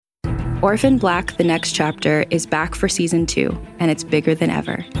Orphan Black: The Next Chapter is back for season 2, and it's bigger than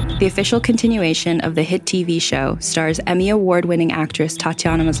ever. The official continuation of the hit TV show stars Emmy Award-winning actress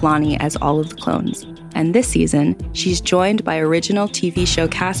Tatiana Maslany as all of the clones. And this season, she's joined by original TV show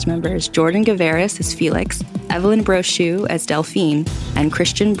cast members Jordan Gavaris as Felix, Evelyn Brochu as Delphine, and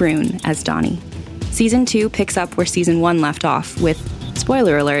Christian Brune as Donnie. Season 2 picks up where season 1 left off with,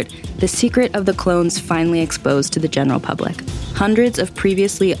 spoiler alert, the secret of the clones finally exposed to the general public. Hundreds of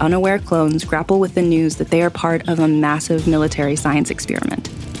previously unaware clones grapple with the news that they are part of a massive military science experiment.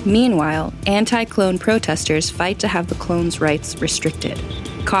 Meanwhile, anti-clone protesters fight to have the clones' rights restricted.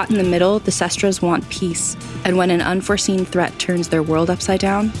 Caught in the middle, the Sestras want peace, and when an unforeseen threat turns their world upside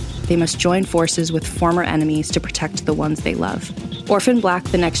down, they must join forces with former enemies to protect the ones they love. Orphan Black: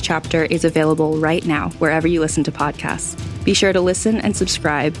 The Next Chapter is available right now wherever you listen to podcasts. Be sure to listen and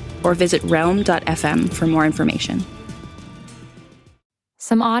subscribe, or visit realm.fm for more information.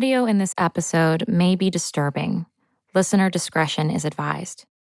 Some audio in this episode may be disturbing. Listener discretion is advised.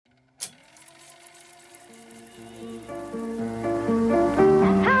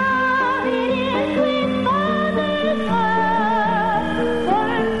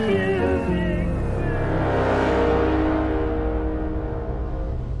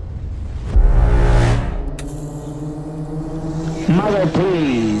 Mother,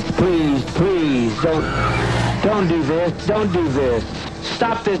 please, don't do this, don't do this.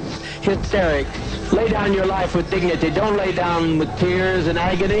 Stop this hysterics. Lay down your life with dignity. Don't lay down with tears and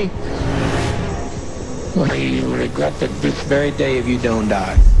agony. You will regret that this very day if you don't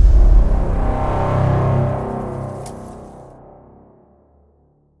die.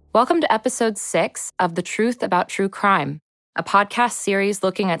 Welcome to episode 6 of The Truth About True Crime, a podcast series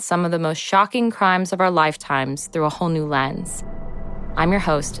looking at some of the most shocking crimes of our lifetimes through a whole new lens. I'm your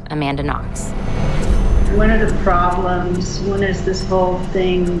host, Amanda Knox. What are the problems? When is this whole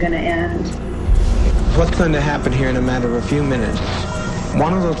thing going to end? What's going to happen here in a matter of a few minutes?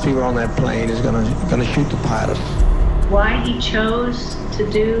 One of those people on that plane is going to shoot the pilot. Why he chose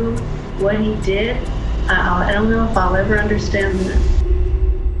to do what he did, I don't know if I'll ever understand that.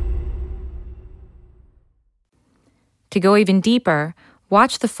 To go even deeper,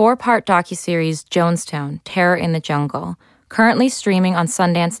 watch the 4-part docuseries Jonestown: Terror in the Jungle, currently streaming on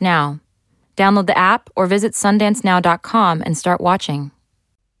Sundance Now. Download the app or visit sundancenow.com and start watching.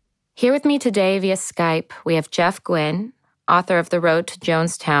 Here with me today via Skype, we have Jeff Gwynne, author of The Road to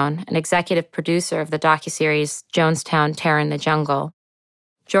Jonestown and executive producer of the docuseries Jonestown: Terror in the Jungle,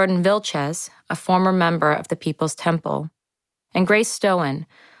 Jordan Vilches, a former member of the People's Temple, and Grace Stoen,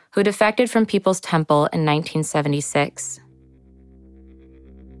 who defected from People's Temple in 1976.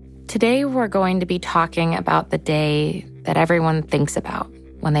 Today, we're going to be talking about the day that everyone thinks about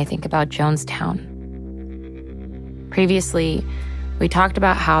when they think about Jonestown. Previously, we talked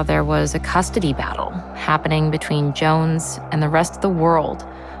about how there was a custody battle happening between Jones and the rest of the world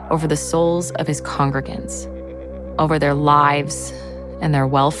over the souls of his congregants, over their lives and their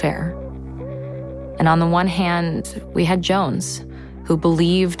welfare. And on the one hand, we had Jones, who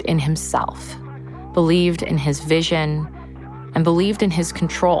believed in himself, believed in his vision, and believed in his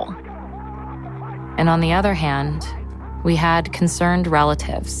control. And on the other hand, we had concerned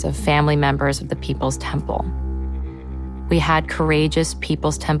relatives of family members of the People's Temple. We had courageous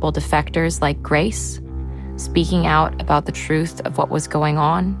People's Temple defectors like Grace, speaking out about the truth of what was going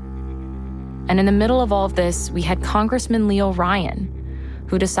on. And in the middle of all of this, we had Congressman Leo Ryan,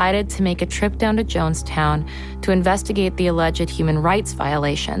 who decided to make a trip down to Jonestown to investigate the alleged human rights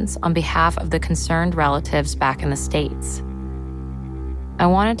violations on behalf of the concerned relatives back in the States. I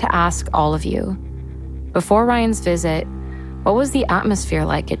wanted to ask all of you, before Ryan's visit, what was the atmosphere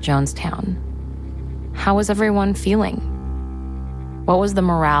like at Jonestown? How was everyone feeling? What was the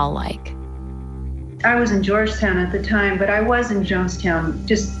morale like? I was in Georgetown at the time, but I was in Jonestown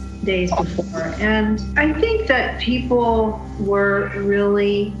just days before. And I think that people were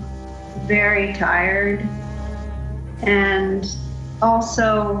really very tired and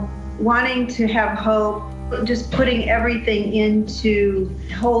also wanting to have hope, just putting everything into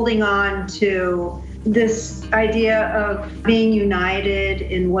holding on to this idea of being united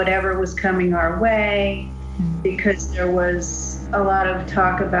in whatever was coming our way, because there was a lot of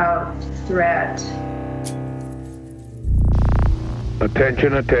talk about threat.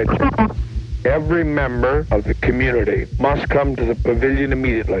 Attention, attention. Every member of the community must come to the pavilion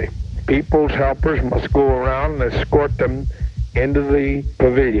immediately. People's helpers must go around and escort them into the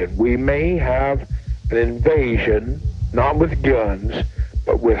pavilion. We may have an invasion, not with guns,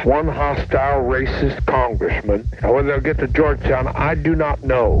 but with one hostile racist congressman. Now, whether they'll get to Georgetown, I do not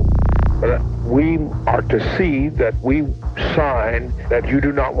know. But we are to see that we sign that you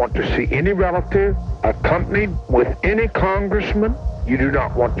do not want to see any relative accompanied with any congressman. You do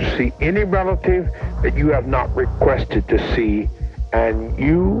not want to see any relative that you have not requested to see, and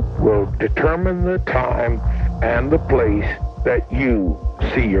you will determine the time and the place that you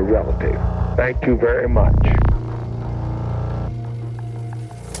see your relative. Thank you very much.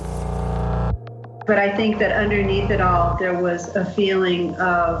 But I think that underneath it all, there was a feeling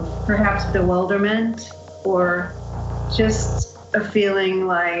of perhaps bewilderment, or just a feeling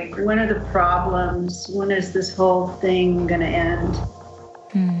like, when are the problems? When is this whole thing going to end?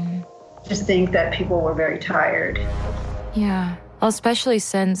 Just think that people were very tired. Yeah. Well, especially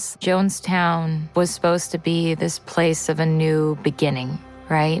since Jonestown was supposed to be this place of a new beginning,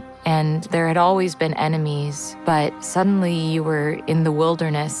 right? And there had always been enemies, but suddenly you were in the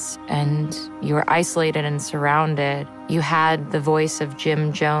wilderness and you were isolated and surrounded. You had the voice of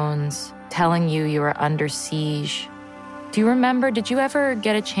Jim Jones telling you you were under siege. Do you remember, did you ever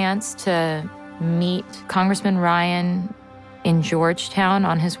get a chance to meet Congressman Ryan in Georgetown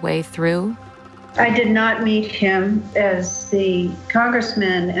on his way through? I did not meet him as the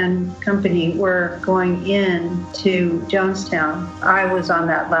congressman and company were going in to Jonestown. I was on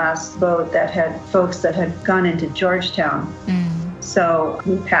that last boat that had folks that had gone into Georgetown. So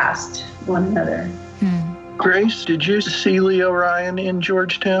we passed one another. Grace, did you see Leo Ryan in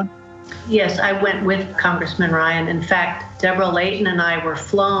Georgetown? Yes, I went with Congressman Ryan. In fact, Deborah Layton and I were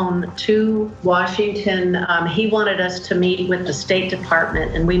flown to Washington. He wanted us to meet with the State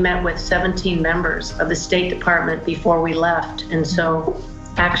Department, and we met with 17 members of the State Department before we left. And so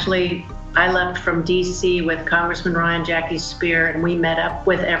actually, I left from D.C. with Congressman Ryan, Jackie Spear, and we met up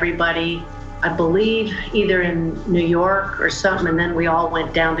with everybody, I believe, either in New York or something, and then we all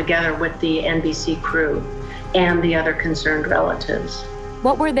went down together with the NBC crew and the other concerned relatives.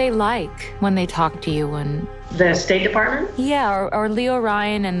 What were they like when they talked to you? And the State Department? Yeah, or Leo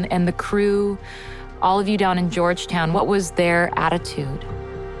Ryan and the crew, all of you down in Georgetown, what was their attitude?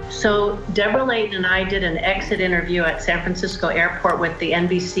 So Deborah Layton and I did an exit interview at San Francisco Airport with the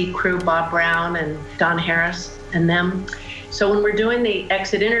NBC crew, Bob Brown and Don Harris and them. So when we're doing the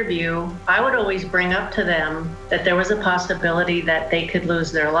exit interview, I would always bring up to them that there was a possibility that they could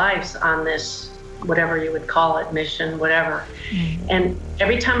lose their lives on this, whatever you would call it, mission, whatever. And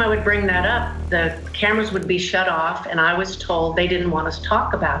every time I would bring that up, the cameras would be shut off, and I was told they didn't want us to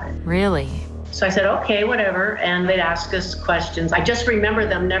talk about it. Really? So I said, okay, whatever, and they'd ask us questions. I just remember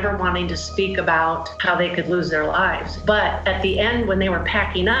them never wanting to speak about how they could lose their lives. But at the end, when they were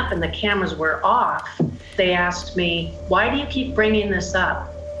packing up and the cameras were off, they asked me, why do you keep bringing this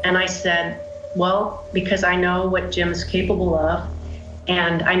up? And I said, well, because I know what Jim's capable of,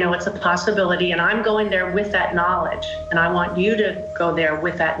 and I know it's a possibility, and I'm going there with that knowledge, and I want you to go there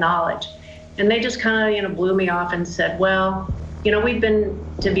with that knowledge. And they just kind of, blew me off and said, well, we've been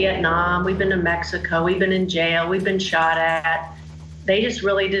to Vietnam, we've been to Mexico, we've been in jail, we've been shot at. They just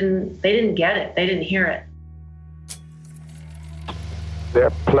really didn't get it. They didn't hear it.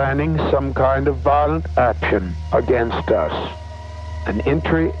 They're planning some kind of violent action against us, an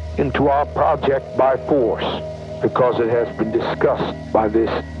entry into our project by force, because it has been discussed by this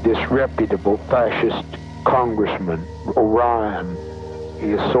disreputable fascist Congressman Ryan.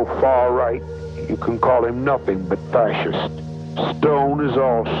 He is so far right, you can call him nothing but fascist. Stone is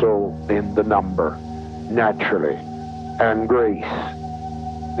also in the number, naturally, and Grace.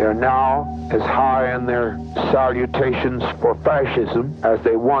 They're now as high in their salutations for fascism as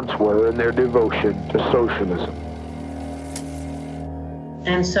they once were in their devotion to socialism.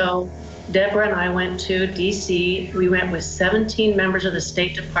 And so Deborah and I went to D.C. We went with 17 members of the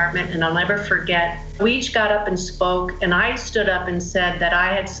State Department, and I'll never forget, we each got up and spoke, and I stood up and said that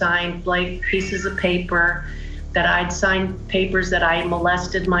I had signed blank pieces of paper, that I'd signed papers that I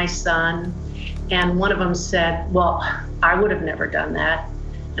molested my son. And one of them said, well, I would have never done that.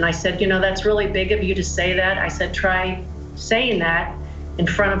 And I said, that's really big of you to say that. I said, try saying that in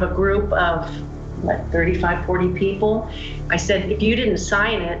front of a group of, 35, 40 people. I said, if you didn't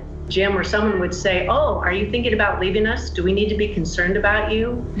sign it, Jim or someone would say, oh, are you thinking about leaving us? Do we need to be concerned about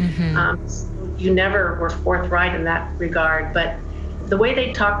you? You never were forthright in that regard. But the way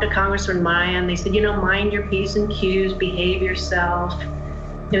they talked to Congressman Ryan, they said, mind your P's and Q's, behave yourself.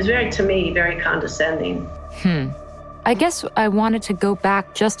 It was to me, very condescending. I guess I wanted to go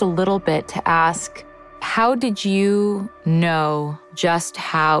back just a little bit to ask, how did you know just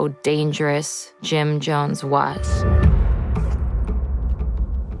how dangerous Jim Jones was?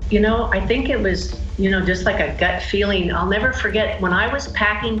 I think it was, just like a gut feeling. I'll never forget when I was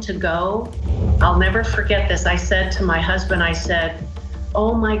packing to go, I'll never forget this. I said to my husband, I said,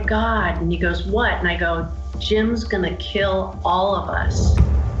 oh my God. And he goes, what? And I go, Jim's gonna kill all of us.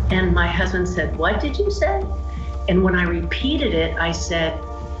 And my husband said, what did you say? And when I repeated it, I said,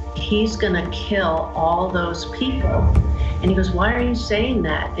 he's gonna kill all those people. And he goes, why are you saying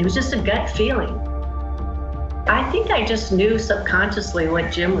that? It was just a gut feeling. I think I just knew subconsciously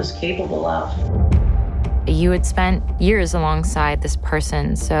what Jim was capable of. You had spent years alongside this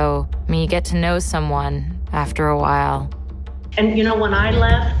person, so you get to know someone after a while. And when I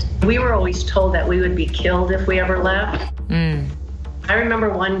left, we were always told that we would be killed if we ever left. I remember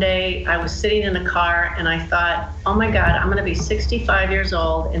one day I was sitting in a car and I thought, oh my God, I'm gonna be 65 years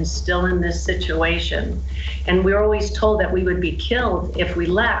old and still in this situation. And we were always told that we would be killed if we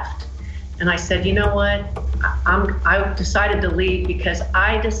left. And I said, you know what? I decided to leave because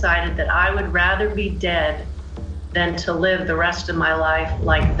I decided that I would rather be dead than to live the rest of my life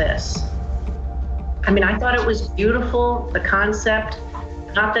like this. I thought it was beautiful, the concept,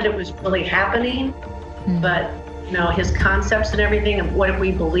 not that it was really happening, but his concepts and everything and what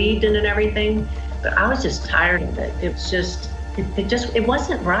we believed in and everything. But I was just tired of it. It was just, it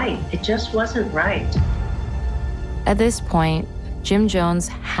wasn't right. It just wasn't right. At this point, Jim Jones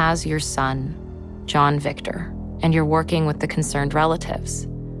has your son, John Victor, and you're working with the concerned relatives.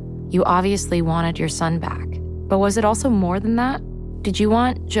 You obviously wanted your son back. But was it also more than that? Did you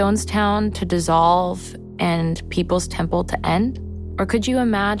want Jonestown to dissolve and People's Temple to end? Or could you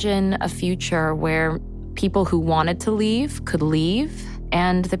imagine a future where people who wanted to leave could leave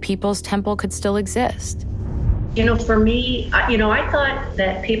and the People's Temple could still exist? For me, I thought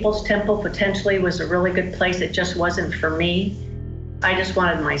that People's Temple potentially was a really good place. It just wasn't for me. I just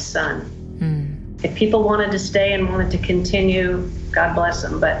wanted my son. If people wanted to stay and wanted to continue, God bless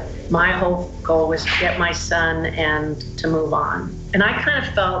them. But my whole goal was to get my son and to move on. And I kind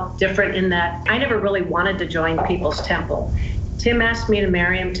of felt different in that I never really wanted to join People's Temple. Tim asked me to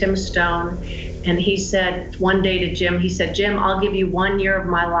marry him, Tim Stone. And he said one day to Jim, he said, Jim, I'll give you 1 year of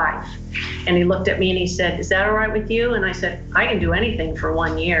my life. And he looked at me and he said, is that all right with you? And I said, I can do anything for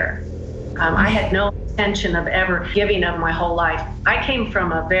 1 year. I had no intention of ever giving up my whole life. I came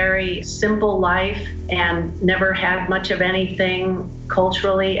from a very simple life and never had much of anything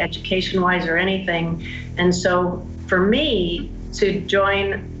culturally, education-wise or anything. And so for me to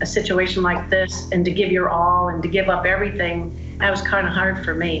join a situation like this and to give your all and to give up everything, that was kind of hard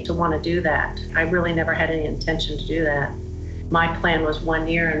for me to want to do that. I really never had any intention to do that. My plan was 1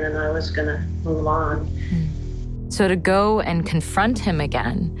 year and then I was going to move on. So to go and confront him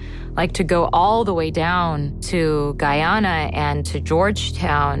again, like to go all the way down to Guyana and to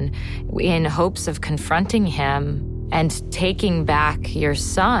Georgetown in hopes of confronting him and taking back your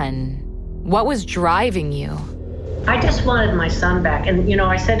son, what was driving you? I just wanted my son back. And,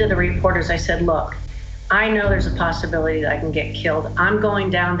 I said to the reporters, I said, look, I know there's a possibility that I can get killed. I'm going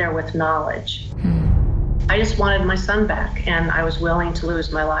down there with knowledge. I just wanted my son back, and I was willing to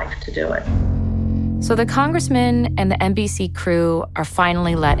lose my life to do it. So the congressman and the NBC crew are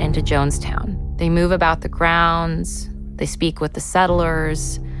finally let into Jonestown. They move about the grounds. They speak with the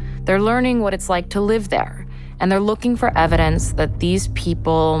settlers. They're learning what it's like to live there. And they're looking for evidence that these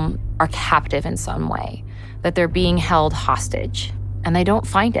people are captive in some way, that they're being held hostage. And they don't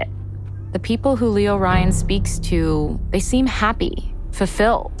find it. The people who Leo Ryan speaks to, they seem happy,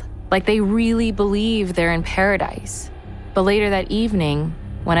 fulfilled, like they really believe they're in paradise. But later that evening,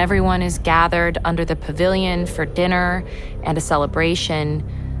 when everyone is gathered under the pavilion for dinner and a celebration,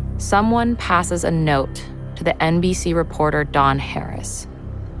 someone passes a note to the NBC reporter Dawn Harris,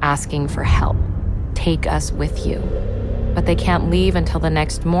 asking for help. Take us with you. But they can't leave until the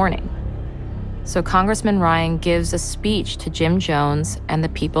next morning. So Congressman Ryan gives a speech to Jim Jones and the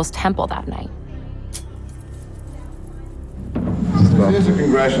People's Temple that night. It is a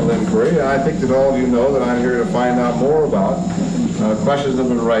congressional inquiry. I think that all of you know that I'm here to find out more about questions that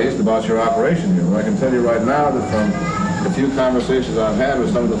have been raised about your operation here. I can tell you right now that from the few conversations I've had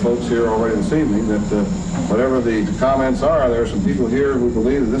with some of the folks here already this evening, that whatever the comments are, there are some people here who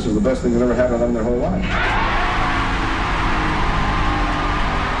believe that this is the best thing that ever happened to them in their whole life.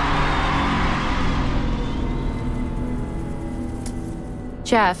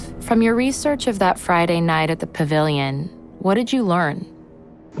 Jeff, from your research of that Friday night at the pavilion, what did you learn?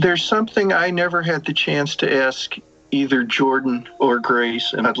 There's something I never had the chance to ask either Jordan or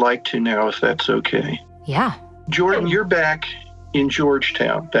Grace, and I'd like to now, if that's okay. Yeah. Jordan, you're back in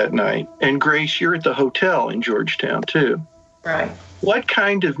Georgetown that night, and Grace, you're at the hotel in Georgetown too. Right. What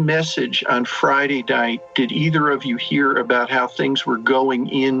kind of message on Friday night did either of you hear about how things were going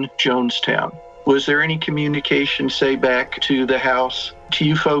in Jonestown? Was there any communication, say, back to the house, to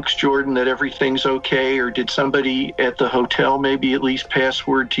you folks, Jordan, that everything's okay? Or did somebody at the hotel maybe at least pass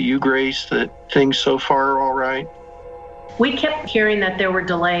word to you, Grace, that things so far are all right? We kept hearing that there were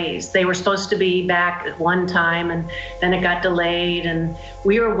delays. They were supposed to be back at one time, and then it got delayed. And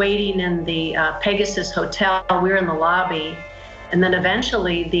we were waiting in the Pegasus Hotel. We were in the lobby. And then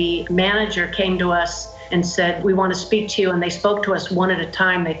eventually the manager came to us and said, "We want to speak to you." And they spoke to us one at a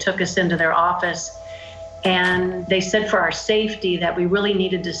time. They took us into their office. And they said for our safety that we really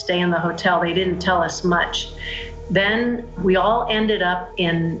needed to stay in the hotel. They didn't tell us much. Then we all ended up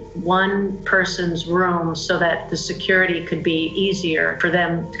in one person's room so that the security could be easier for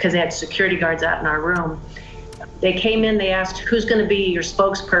them, because they had security guards out in our room. They came in, they asked, "Who's going to be your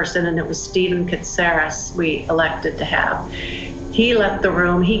spokesperson?" And it was Stephen Katsaris we elected to have. He left the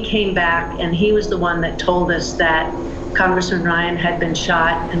room, he came back, and he was the one that told us that Congressman Ryan had been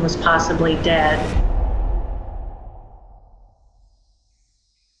shot and was possibly dead.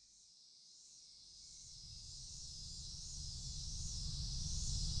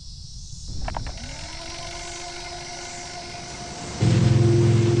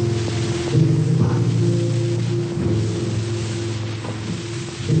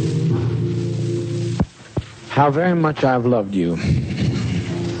 How very much I've loved you.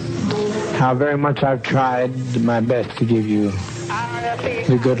 How very much I've tried my best to give you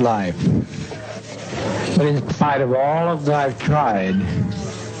the good life. But in spite of all of that I've tried,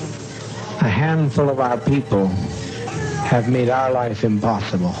 a handful of our people have made our life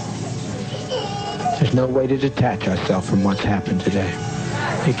impossible. There's no way to detach ourselves from what's happened today.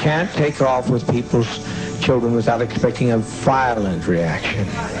 You can't take off with people's children without expecting a violent reaction.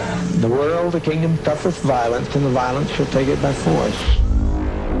 The world, the kingdom, suffereth violence, and the violence shall take it by force.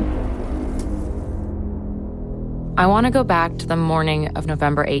 I want to go back to the morning of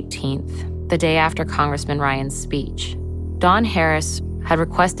November 18th, the day after Congressman Ryan's speech. Don Harris had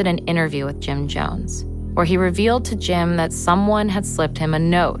requested an interview with Jim Jones, where he revealed to Jim that someone had slipped him a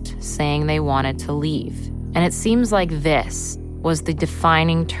note saying they wanted to leave. And it seems like this was the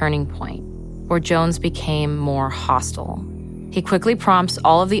defining turning point, where Jones became more hostile. He quickly prompts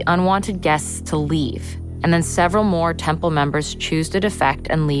all of the unwanted guests to leave, and then several more temple members choose to defect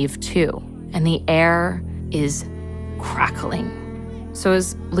and leave too. And the air is crackling. So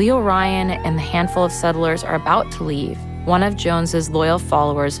as Leo Ryan and the handful of settlers are about to leave, one of Jones's loyal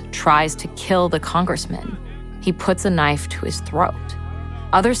followers tries to kill the congressman. He puts a knife to his throat.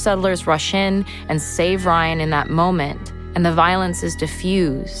 Other settlers rush in and save Ryan in that moment, and the violence is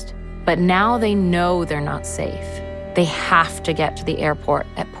diffused. But now they know they're not safe. They have to get to the airport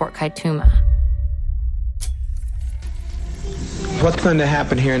at Port Kaituma. What's going to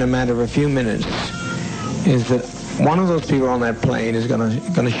happen here in a matter of a few minutes is that one of those people on that plane is going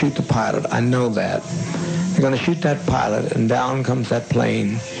to shoot the pilot. I know that. They're going to shoot that pilot, and down comes that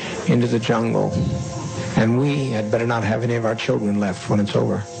plane into the jungle. And we had better not have any of our children left when it's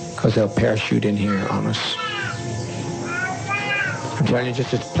over, because they'll parachute in here on us. I'm telling you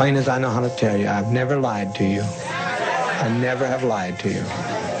just as plain as I know how to tell you. I've never lied to you. I never have lied to you.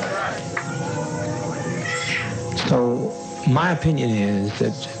 So my opinion is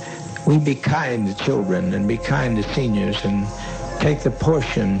that we be kind to children and be kind to seniors and take the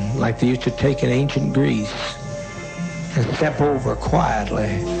portion like they used to take in ancient Greece and step over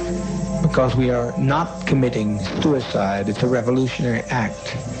quietly, because we are not committing suicide. It's a revolutionary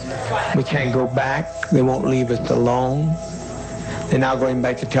act. We can't go back. They won't leave us alone. They're now going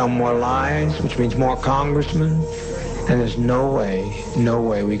back to tell more lies, which means more congressmen. And there's no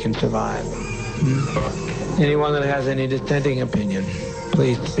way we can survive. Anyone that has any dissenting opinion,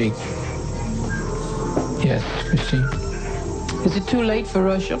 please speak. Yes, Christine? Is it too late for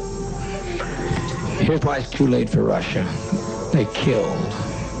Russia? Here's why it's too late for Russia. They killed.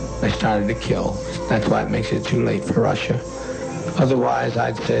 They started to kill. That's why it makes it too late for Russia. Otherwise,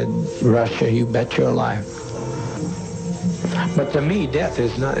 I'd said, Russia, you bet your life. But to me, death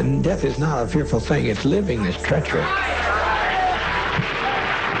is not a fearful thing. It's living that's treacherous.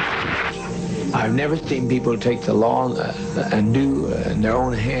 I've never seen people take the law and do in their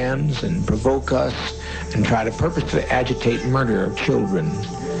own hands and provoke us and try to purposely agitate murder of children.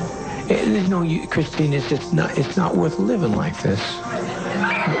 There's no, Christine, it's not worth living like this.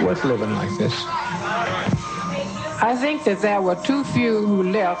 Not worth living like this. I think that there were too few who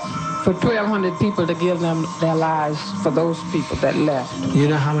left for 1,200 people to give them their lives for those people that left. You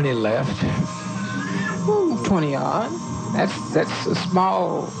know how many left? 20 odd. That's a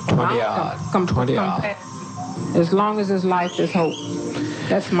small 20 odd. 20 odd. As long as there's life, there's hope.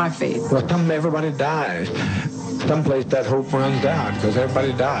 That's my faith. Well, everybody dies. Someplace that hope runs out because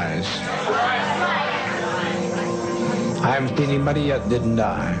everybody dies. I haven't seen anybody yet that didn't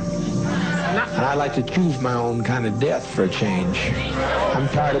die. And I like to choose my own kind of death for a change. I'm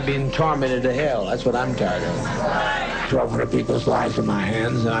tired of being tormented to hell. That's what I'm tired of. 1,200 people's lives in my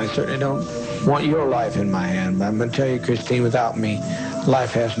hands, and I certainly don't want your life in my hand. But I'm going to tell you, Christine, without me,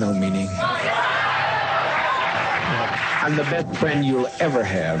 life has no meaning. I'm the best friend you'll ever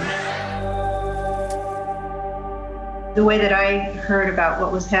have. The way that I heard about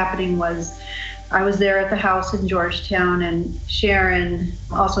what was happening was I was there at the house in Georgetown, and Sharon,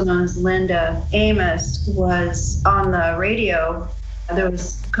 also known as Linda Amos, was on the radio. There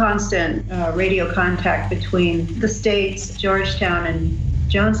was constant radio contact between the states, Georgetown and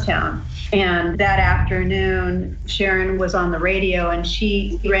Jonestown. And that afternoon, Sharon was on the radio, and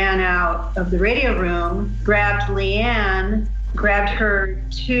she ran out of the radio room, grabbed Leanne, grabbed her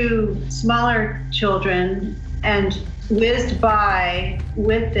 2 smaller children, and whizzed by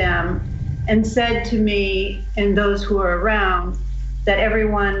with them and said to me and those who were around that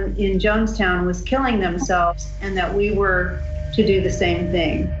everyone in Jonestown was killing themselves and that we were to do the same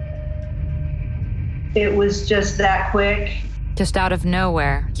thing. It was just that quick. Just out of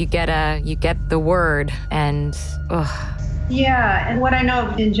nowhere, you get the word, and ugh. Yeah, and what I know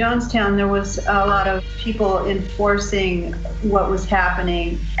in Jonestown, there was a lot of people enforcing what was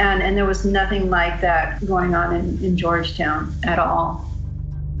happening, and there was nothing like that going on in Georgetown at all.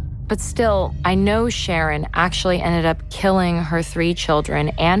 But still, I know Sharon actually ended up killing her 3 children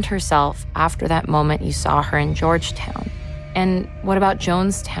and herself after that moment you saw her in Georgetown. And what about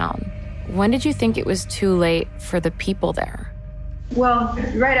Jonestown? When did you think it was too late for the people there? Well,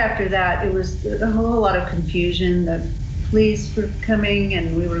 right after that, it was a whole lot of confusion. The police were coming,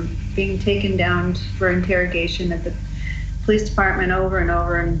 and we were being taken down for interrogation at the police department over and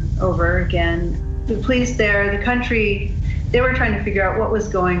over and over again. The police there, the country, they were trying to figure out what was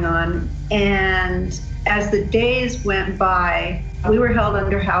going on. And as the days went by, we were held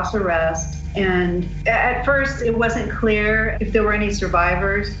under house arrest. And at first, it wasn't clear if there were any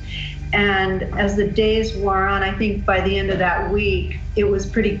survivors. And as the days wore on, I think by the end of that week, it was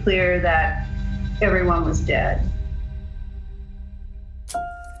pretty clear that everyone was dead.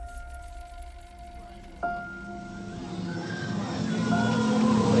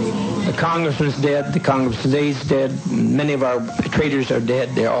 The congressman's dead, the Congress today's dead, many of our traitors are dead,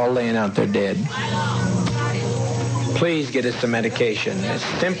 they're all laying out there dead. Please get us some medication. It's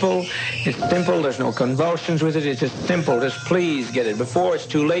simple, there's no convulsions with it, it's just simple, just please get it. Before it's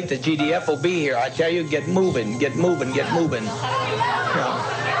too late, the GDF will be here. I tell you, get moving, get moving, get moving.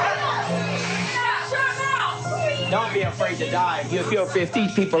 Yeah. Don't be afraid to die. If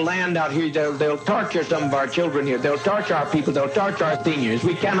these people land out here, they'll torture some of our children here. They'll torture our people. They'll torture our seniors.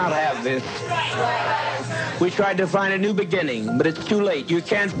 We cannot have this. We tried to find a new beginning, but it's too late. You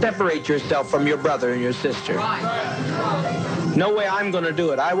can't separate yourself from your brother and your sister. No way I'm going to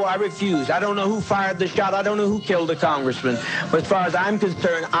do it. I refuse. I don't know who fired the shot. I don't know who killed the congressman. But as far as I'm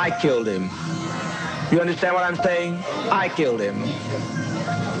concerned, I killed him. You understand what I'm saying? I killed him.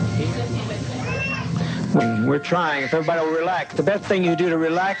 We're trying. If everybody will relax, the best thing you do to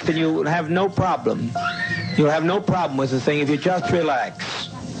relax, and you'll have no problem. You'll have no problem with the thing if you just relax.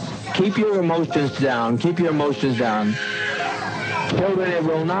 Keep your emotions down. Keep your emotions down. Children, it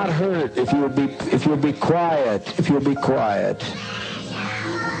will not hurt if you'll be quiet. If you'll be quiet.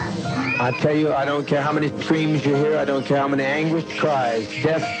 I tell you, I don't care how many screams you hear. I don't care how many anguished cries.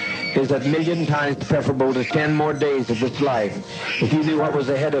 Death is 1,000,000 times preferable to 10 more days of this life. If you knew what was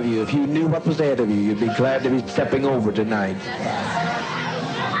ahead of you, you'd be glad to be stepping over tonight.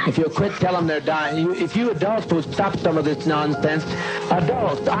 If you'll quit telling them they're dying, if you adults will stop some of this nonsense,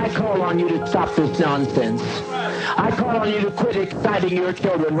 adults, I call on you to stop this nonsense. I call on you to quit exciting your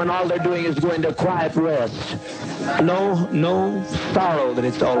children when all they're doing is going to quiet rest. No sorrow that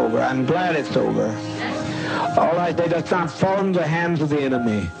it's all over. I'm glad it's over. All right, they does not fall into the hands of the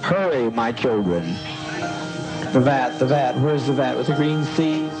enemy. Hurry, my children. The vat. Where's the vat with the green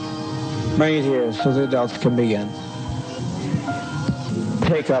sea? Bring it here so the adults can begin.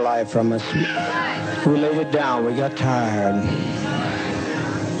 Take our life from us. We laid it down. We got tired.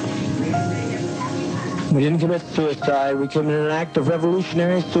 We didn't commit suicide. We committed an act of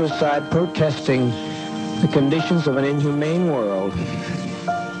revolutionary suicide protesting the conditions of an inhumane world.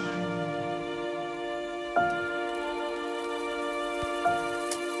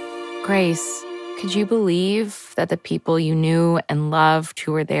 Grace, could you believe that the people you knew and loved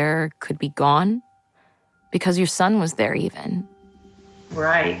who were there could be gone? Because your son was there even.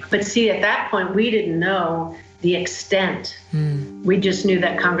 Right. But see, at that point, we didn't know the extent. We just knew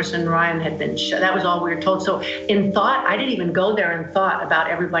that Congressman Ryan had been shot. That was all we were told. So in thought, I didn't even go there and thought about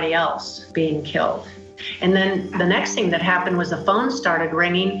everybody else being killed. And then the next thing that happened was the phone started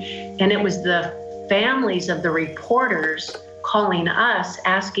ringing, and it was the families of the reporters calling us,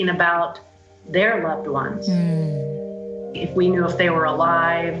 asking about their loved ones. If we knew if they were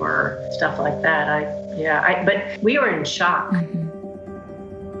alive or stuff like that. But we were in shock.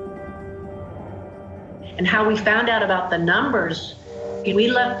 And how we found out about the numbers, we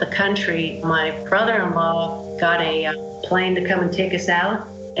left the country. My brother-in-law got a plane to come and take us out,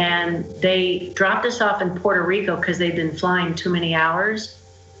 and they dropped us off in Puerto Rico because they'd been flying too many hours.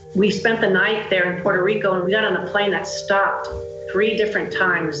 We spent the night there in Puerto Rico, and we got on a plane that stopped 3 different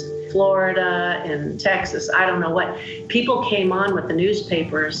times, Florida and Texas, I don't know what. People came on with the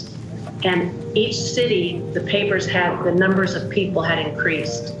newspapers, and each city, the papers had, the numbers of people had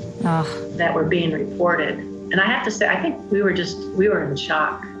increased that were being reported. And I have to say, I think we were in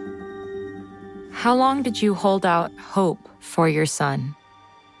shock. How long did you hold out hope for your son?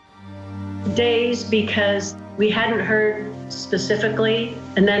 Days, because we hadn't heard specifically.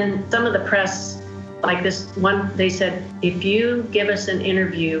 And then some of the press, like this one, they said, if you give us an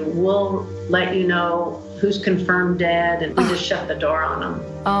interview, we'll let you know who's confirmed dead. And we just shut the door on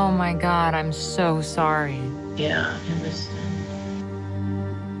them. Oh my God, I'm so sorry. Yeah, it was.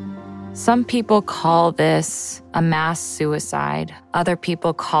 Some people call this a mass suicide. Other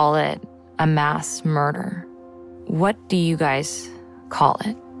people call it a mass murder. What do you guys call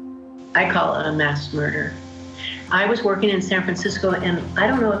it? I call it a mass murder. I was working in San Francisco, and I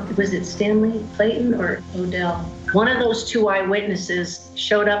don't know, was it Stanley Clayton or Odell? One of those 2 eyewitnesses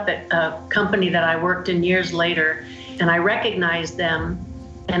showed up at a company that I worked in years later, and I recognized them,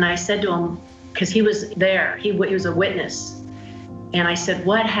 and I said to him, because he was there, he was a witness, and I said,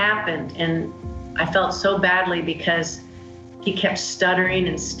 what happened? And I felt so badly because he kept stuttering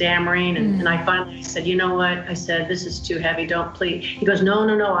and stammering. And I finally said, you know what? I said, this is too heavy. Don't please. He goes, no,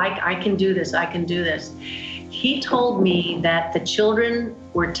 I can do this. I can do this. He told me that the children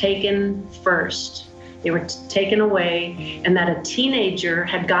were taken first. They were taken away, and that a teenager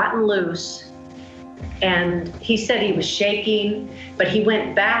had gotten loose. And he said he was shaking, but he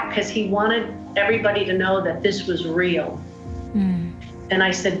went back because he wanted everybody to know that this was real. And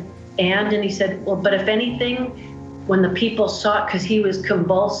I said, and he said, well, but if anything, when the people saw it, because he was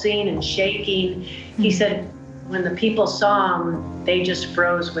convulsing and shaking, he said, when the people saw him, they just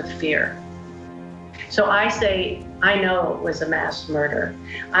froze with fear. So I say, I know it was a mass murder.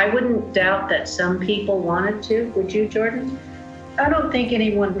 I wouldn't doubt that some people wanted to. Would you, Jordan? I don't think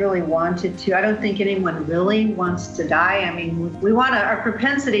anyone really wanted to. I don't think anyone really wants to die. I mean, our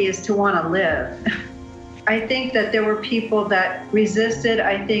propensity is to want to live. I think that there were people that resisted.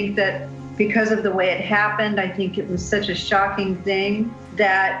 I think that because of the way it happened, I think it was such a shocking thing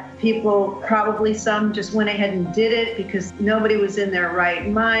that people, probably some just went ahead and did it because nobody was in their right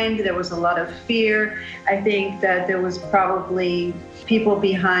mind. There was a lot of fear. I think that there was probably people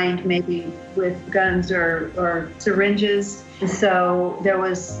behind, maybe with guns or syringes. So there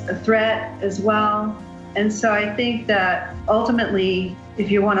was a threat as well. And so I think that ultimately,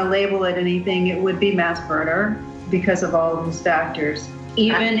 if you want to label it anything, it would be mass murder because of all of those factors,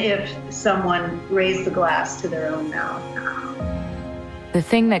 even if someone raised the glass to their own mouth. The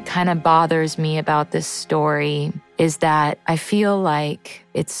thing that kind of bothers me about this story is that I feel like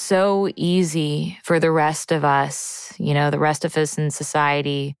it's so easy for the rest of us, the rest of us in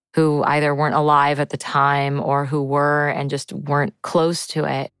society who either weren't alive at the time or who were and just weren't close to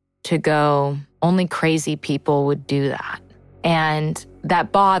it, to go, only crazy people would do that. And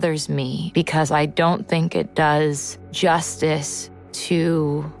that bothers me because I don't think it does justice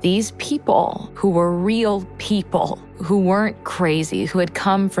to these people who were real people, who weren't crazy, who had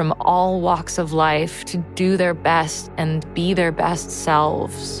come from all walks of life to do their best and be their best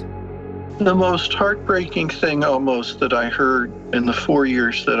selves. The most heartbreaking thing almost that I heard in the 4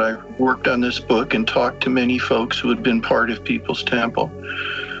 years that I worked on this book and talked to many folks who had been part of People's Temple,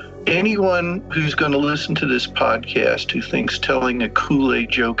 anyone who's going to listen to this podcast who thinks telling a Kool-Aid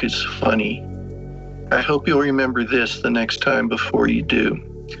joke is funny, I hope you'll remember this the next time before you do.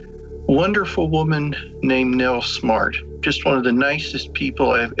 Wonderful woman named Nell Smart, just one of the nicest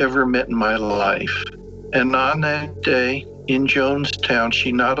people I've ever met in my life. And on that day in Jonestown,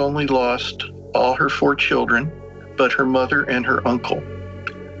 she not only lost all her 4 children, but her mother and her uncle.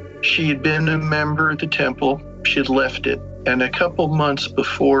 She had been a member of the temple. She had left it. And a couple months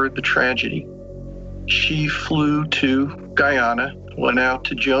before the tragedy, she flew to Guyana, went out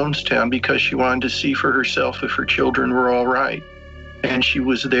to Jonestown because she wanted to see for herself if her children were all right. And she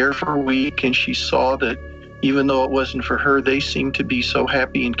was there for a week, and she saw that even though it wasn't for her, they seemed to be so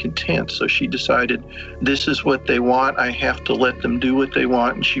happy and content. So she decided, this is what they want. I have to let them do what they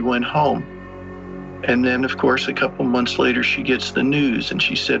want. And she went home. And then, of course, a couple months later, she gets the news. And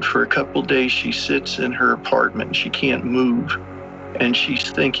she said for a couple days, she sits in her apartment. She can't move. And she's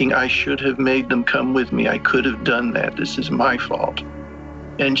thinking, I should have made them come with me. I could have done that. This is my fault.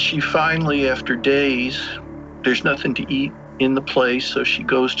 And she finally, after days, there's nothing to eat in the place, so she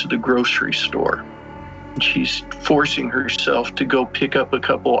goes to the grocery store. And she's forcing herself to go pick up a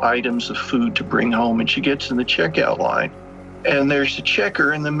couple items of food to bring home. And she gets in the checkout line. And there's a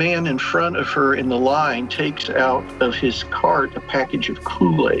checker, and the man in front of her in the line takes out of his cart a package of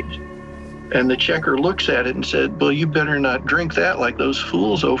Kool-Aid. And the checker looks at it and said, well, you better not drink that like those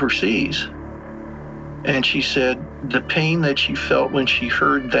fools overseas. And she said the pain that she felt when she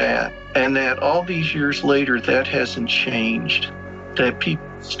heard that, and that all these years later, that hasn't changed, that people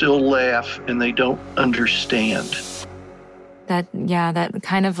still laugh and they don't understand. That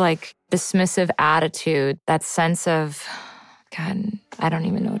kind of like dismissive attitude, that sense of, God, I don't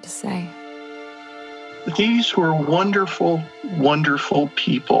even know what to say. These were wonderful, wonderful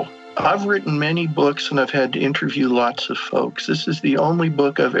people. I've written many books and I've had to interview lots of folks. This is the only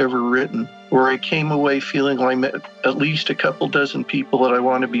book I've ever written where I came away feeling like I met at least a couple dozen people that I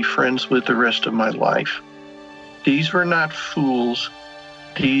want to be friends with the rest of my life. These were not fools.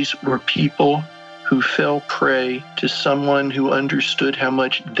 These were people who fell prey to someone who understood how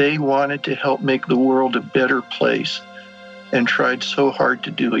much they wanted to help make the world a better place and tried so hard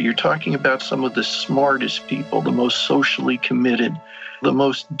to do it. You're talking about some of the smartest people, the most socially committed, the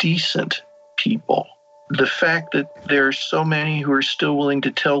most decent people. The fact that there are so many who are still willing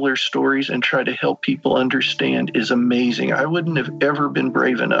to tell their stories and try to help people understand is amazing. I wouldn't have ever been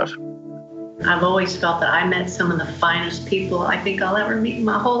brave enough. I've always felt that I met some of the finest people I think I'll ever meet in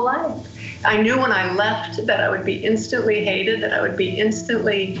my whole life. I knew when I left that I would be instantly hated, that I would be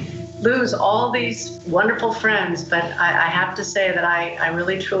instantly lose all these wonderful friends, but I have to say that I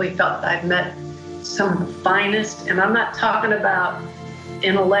really truly felt that I've met some of the finest, and I'm not talking about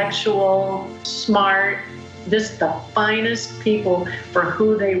intellectual, smart, just the finest people for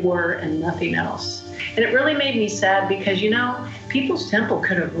who they were and nothing else. And it really made me sad because, People's Temple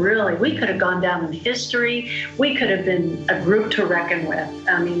we could have gone down in history. We could have been a group to reckon with.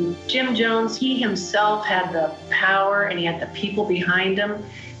 I mean, Jim Jones, he himself had the power and he had the people behind him.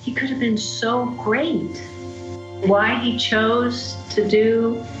 He could have been so great. Why he chose to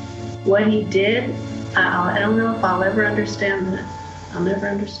do what he did, I don't know if I'll ever understand that. I'll never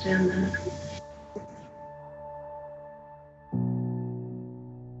understand that.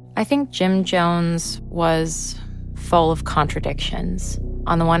 I think Jim Jones was full of contradictions.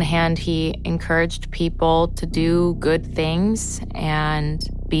 On the one hand, he encouraged people to do good things and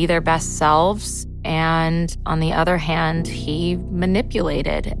be their best selves. And on the other hand, he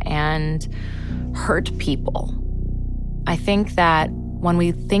manipulated and hurt people. I think that when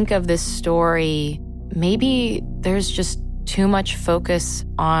we think of this story, maybe there's just too much focus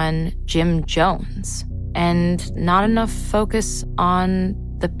on Jim Jones and not enough focus on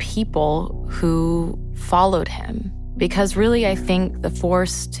the people who followed him. Because really, I think the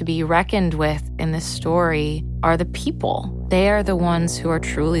force to be reckoned with in this story are the people. They are the ones who are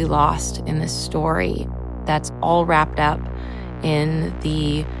truly lost in this story that's all wrapped up in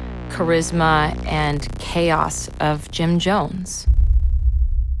the charisma and chaos of Jim Jones.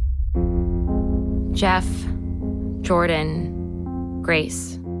 Jeff, Jordan,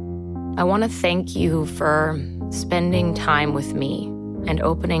 Grace, I want to thank you for spending time with me and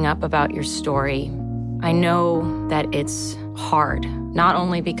opening up about your story. I know that it's hard, not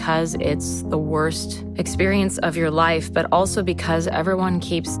only because it's the worst experience of your life, but also because everyone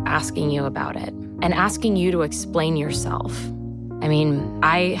keeps asking you about it and asking you to explain yourself. I mean,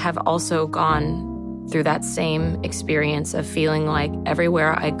 I have also gone through that same experience of feeling like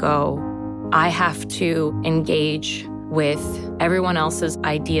everywhere I go, I have to engage with everyone else's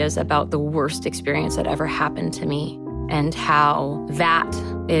ideas about the worst experience that ever happened to me and how that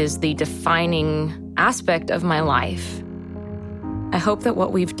is the defining aspect of my life. I hope that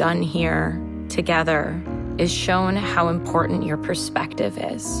what we've done here together is shown how important your perspective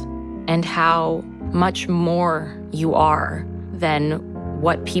is and how much more you are than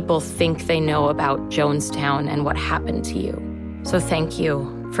what people think they know about Jonestown and what happened to you. So thank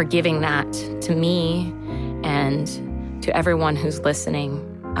you for giving that to me and to everyone who's listening.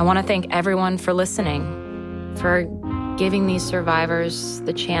 I want to thank everyone for listening, for giving these survivors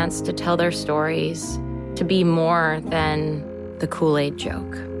the chance to tell their stories, to be more than the Kool-Aid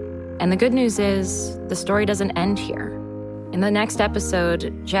joke. And the good news is the story doesn't end here. In the next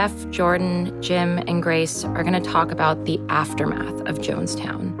episode, Jeff, Jordan, Jim, and Grace are going to talk about the aftermath of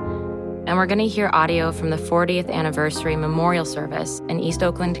Jonestown. And we're going to hear audio from the 40th anniversary memorial service in East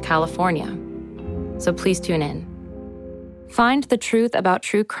Oakland, California. so please tune in. Find The Truth About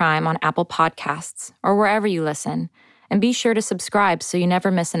True Crime on Apple Podcasts or wherever you listen, and be sure to subscribe so you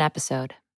never miss an episode.